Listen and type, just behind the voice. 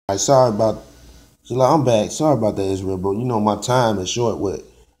Sorry about. So like, I'm back. Sorry about that, Israel, bro. You know my time is short with,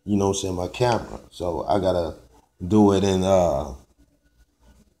 my camera. So I gotta do it in a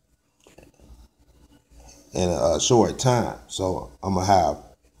short time. So I'm gonna have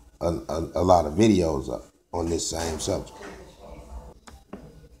a lot of videos up on this same subject.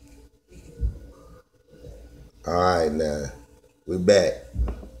 All right, now we back.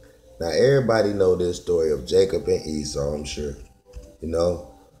 Now everybody know this story of Jacob and Esau, I'm sure,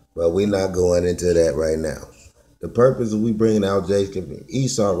 but we're not going into that right now. The purpose of we bringing out Jacob and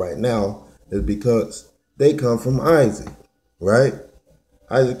Esau right now is because they come from Isaac, right?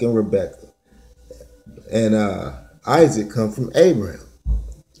 Isaac and Rebekah, and Isaac come from Abraham,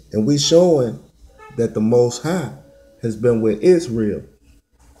 and we showing that the Most High has been with Israel,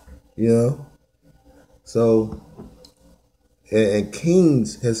 you know. So and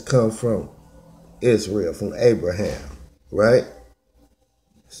kings has come from Israel, from Abraham, right?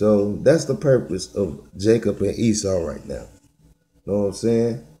 So that's the purpose of Jacob and Esau right now. Know what I'm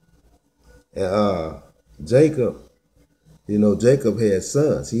saying? And Jacob, Jacob had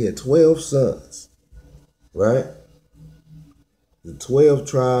sons. He had 12 sons, right? The 12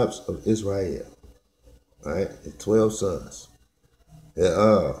 tribes of Israel, right? The 12 sons.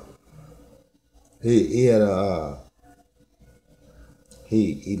 And he had a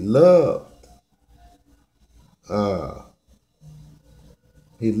he loved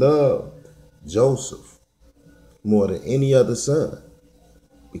Joseph more than any other son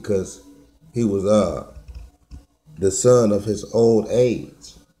because he was the son of his old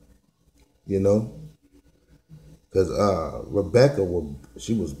age, because Rebecca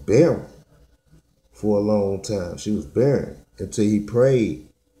she was barren for a long time. She was barren until he prayed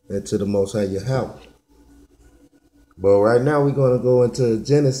into the Most High Yahawah. But right now we're going to go into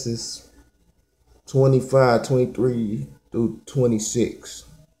Genesis 25, 23 through 26.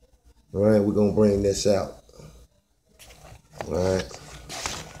 All right, we're going to bring this out. All right.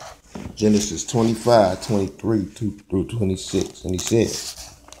 Genesis 25, 23 through 26. And he said,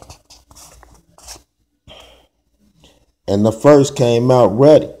 and the first came out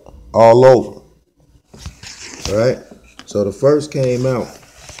ruddy all over. All right. So the first came out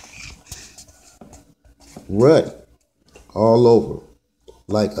ruddy all over,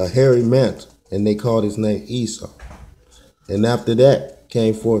 like a hairy mantle, and they called his name Esau. And after that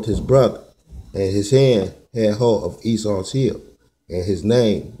came forth his brother, and his hand had hold of Esau's heel, and his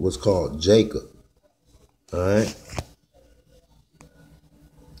name was called Jacob. All right.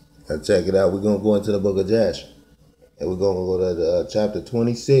 Now check it out. We're going to go into the book of Jasher, and we're going to go to chapter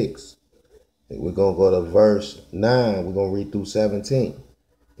 26. And we're going to go to verse 9. We're going to read through 17.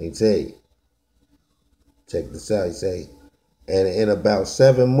 And say, check this out. He say, and in about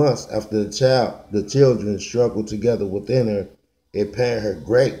 7 months after the children struggled together within her, it pained her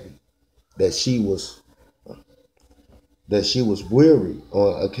greatly that she was weary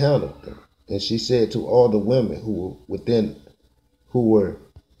on account of them. And she said to all the women who were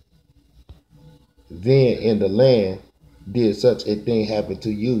then in the land, did such a thing happen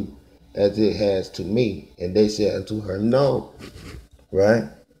to you as it has to me? And they said unto her, no. Right?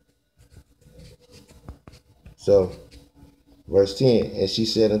 So verse 10, and she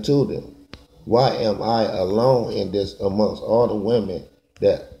said unto them, why am I alone in this amongst all the women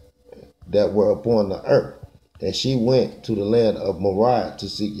that were upon the earth? And she went to the land of Moriah to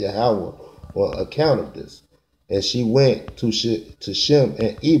seek Yahawah on account of this. And she went to Shem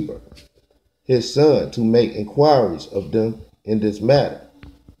and Eber, his son, to make inquiries of them in this matter.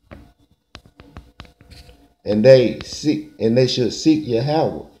 And they should seek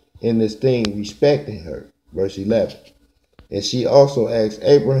Yahawah in this thing respecting her. Verse 11. And she also asked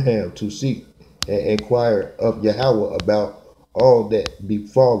Abraham to seek and inquire of Yahawah about all that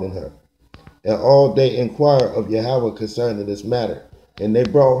befallen her. And all they inquire of Yahawah concerning this matter. And they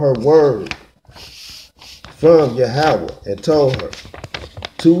brought her word from Yahawah and told her,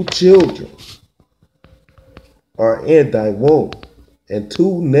 2 children are in thy womb, and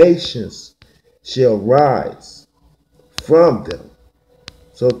 2 nations shall rise from them.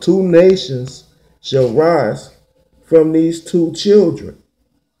 So 2 nations shall rise from these 2 children,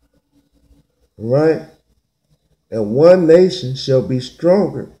 right? And 1 nation shall be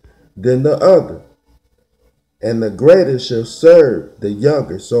stronger than the other, and the greater shall serve the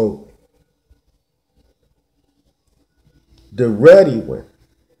younger. So the ready one,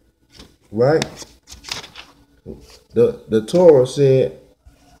 right? The Torah said,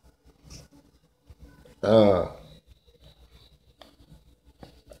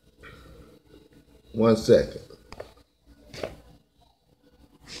 one second.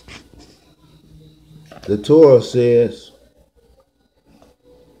 The Torah says,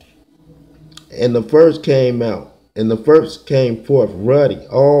 And the first came out, and the first came forth ruddy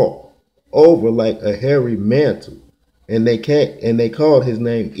all over like a hairy mantle, and they called his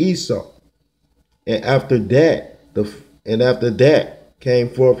name Esau. And after that came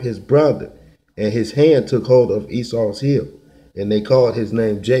forth his brother, and his hand took hold of Esau's heel, and they called his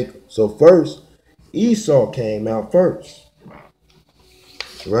name Jacob. So first, Esau came out first,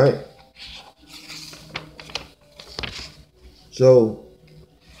 right? So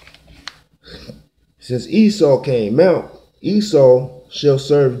since Esau came out, Esau shall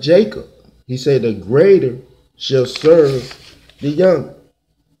serve Jacob. He said the greater shall serve the younger.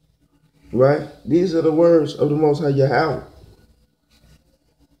 Right? These are the words of the Most High Yahawah.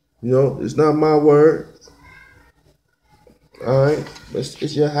 You know, it's not my word. All right? It's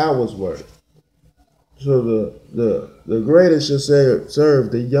Yahawah's word. So the greater shall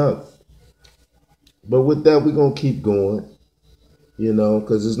serve the young. But with that, we're going to keep going, you know,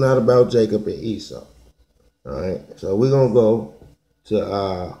 because it's not about Jacob and Esau. All right? So we're going to go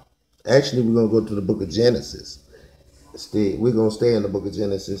to, actually, we're going to go to the book of Genesis. We're going to stay in the book of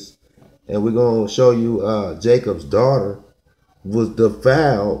Genesis. And we're going to show you Jacob's daughter was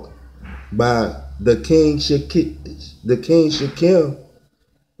defiled by the king Shechem,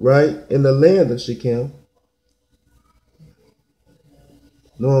 right, in the land of Shechem.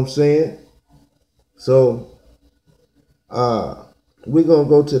 Know what I'm saying? So we're going to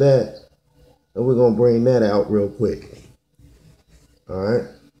go to that, and we're going to bring that out real quick. All right?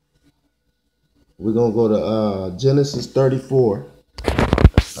 We're going to go to Genesis 34.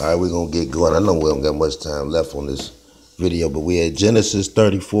 All right, we're going to get going. I know we don't got much time left on this video, but we had Genesis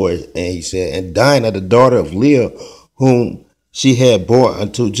 34, and he said, and Dinah, the daughter of Leah, whom she had born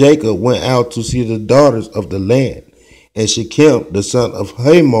unto Jacob, went out to see the daughters of the land. And Shechem, the son of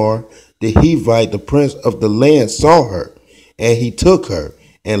Hamor, the Hivite, the prince of the land, saw her, and he took her,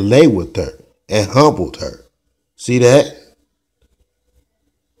 and lay with her, and humbled her. See that?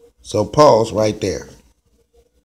 So pause right there.